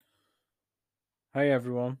Hey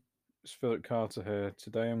everyone, it's Philip Carter here.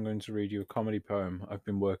 Today I'm going to read you a comedy poem I've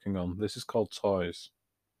been working on. This is called Toys.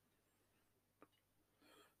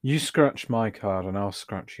 You scratch my card and I'll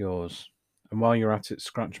scratch yours. And while you're at it,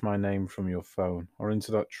 scratch my name from your phone or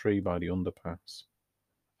into that tree by the underpass.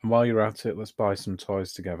 And while you're at it, let's buy some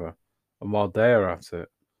toys together. And while they're at it,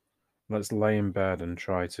 let's lay in bed and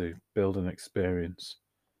try to build an experience.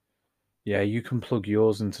 Yeah, you can plug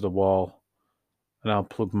yours into the wall and I'll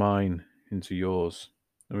plug mine into yours.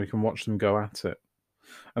 And we can watch them go at it.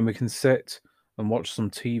 And we can sit and watch some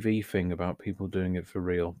TV thing about people doing it for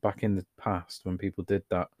real. Back in the past when people did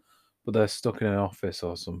that, but they're stuck in an office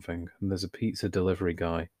or something, and there's a pizza delivery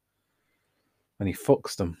guy, and he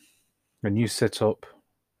fucks them. And you sit up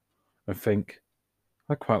and think,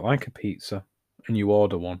 I quite like a pizza, and you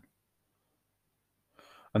order one.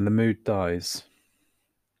 And the mood dies,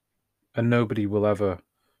 and nobody will ever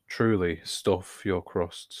truly stuff your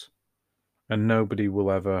crusts, and nobody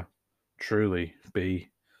will ever truly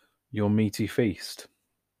be your meaty feast.